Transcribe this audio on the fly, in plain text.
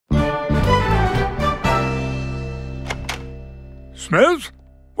Smith?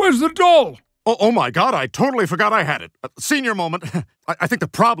 Where's the doll? Oh my God, I totally forgot I had it. Senior moment. I think the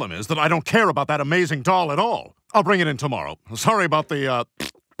problem is that I don't care about that amazing doll at all. I'll bring it in tomorrow. Sorry about the,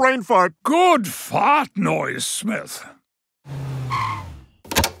 brain fart. Good fart noise, Smith.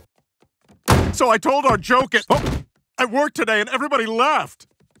 So I told our joke at work today and everybody laughed.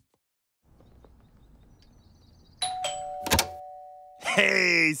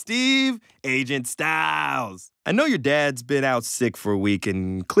 Hey, Steve, Agent Styles. I know your dad's been out sick for a week,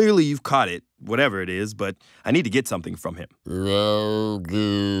 and clearly you've caught it, whatever it is, but I need to get something from him.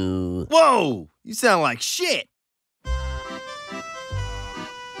 Grogu. Whoa! You sound like shit!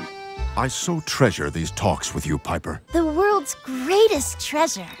 I so treasure these talks with you, Piper. The world's greatest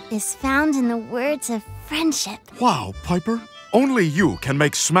treasure is found in the words of friendship. Wow, Piper. Only you can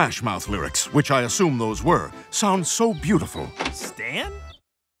make Smash Mouth lyrics, which I assume those were, sound so beautiful. Stan?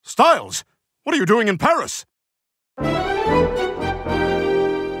 Styles, what are you doing in Paris?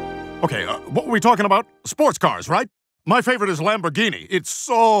 Okay, what were we talking about? Sports cars, right? My favorite is Lamborghini. It's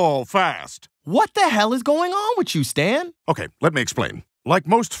so fast. What the hell is going on with you, Stan? Okay, let me explain. Like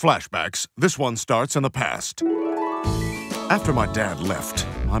most flashbacks, this one starts in the past. After my dad left,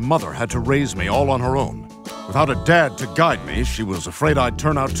 my mother had to raise me all on her own. Without a dad to guide me, she was afraid I'd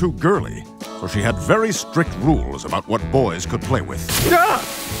turn out too girly, so she had very strict rules about what boys could play with.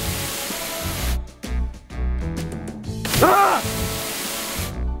 Ah! Ah!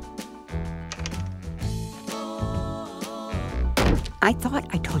 I thought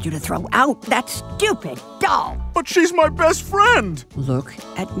I told you to throw out that stupid doll. But she's my best friend! Look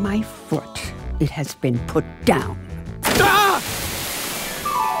at my foot. It has been put down. Ah!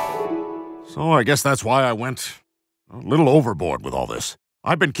 So I guess that's why I went a little overboard with all this.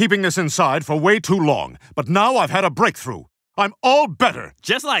 I've been keeping this inside for way too long, but now I've had a breakthrough. I'm all better.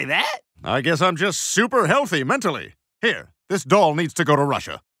 Just like that? I guess I'm just super healthy mentally. Here, this doll needs to go to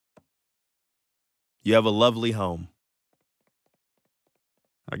Russia. You have a lovely home.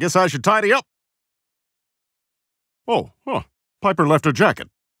 I guess I should tidy up. Oh, huh. Piper left her jacket.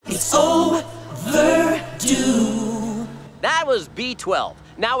 It's overdue. That was B12,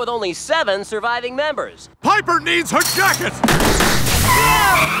 now with only 7 surviving members. Piper needs her jacket!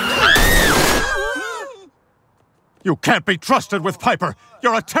 You can't be trusted with Piper.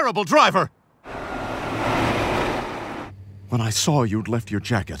 You're a terrible driver. When I saw you'd left your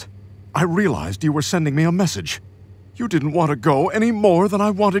jacket, I realized you were sending me a message. You didn't want to go any more than I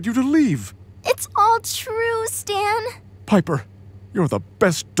wanted you to leave. It's all true, Stan. Piper, you're the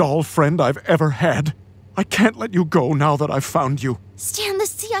best doll friend I've ever had. I can't let you go now that I've found you. Stan, the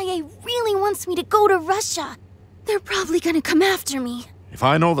CIA really wants me to go to Russia. They're probably gonna come after me. If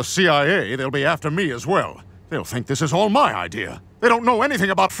I know the CIA, they'll be after me as well. They'll think this is all my idea. They don't know anything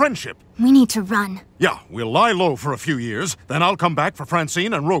about friendship. We need to run. Yeah, we'll lie low for a few years, then I'll come back for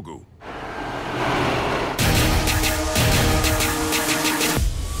Francine and Rogu.